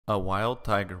A wild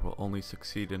tiger will only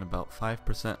succeed in about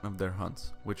 5% of their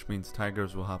hunts, which means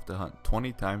tigers will have to hunt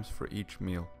 20 times for each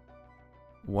meal.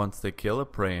 Once they kill a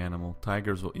prey animal,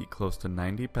 tigers will eat close to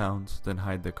 90 pounds, then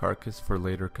hide the carcass for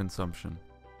later consumption.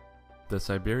 The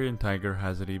Siberian tiger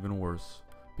has it even worse,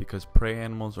 because prey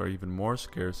animals are even more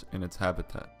scarce in its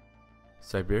habitat.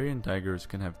 Siberian tigers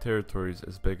can have territories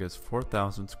as big as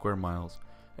 4,000 square miles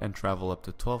and travel up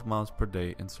to 12 miles per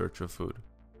day in search of food.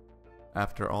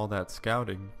 After all that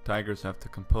scouting, tigers have to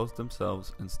compose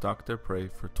themselves and stalk their prey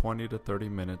for 20 to 30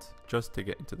 minutes just to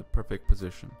get into the perfect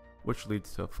position, which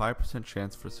leads to a 5%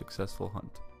 chance for a successful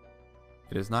hunt.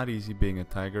 It is not easy being a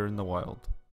tiger in the wild.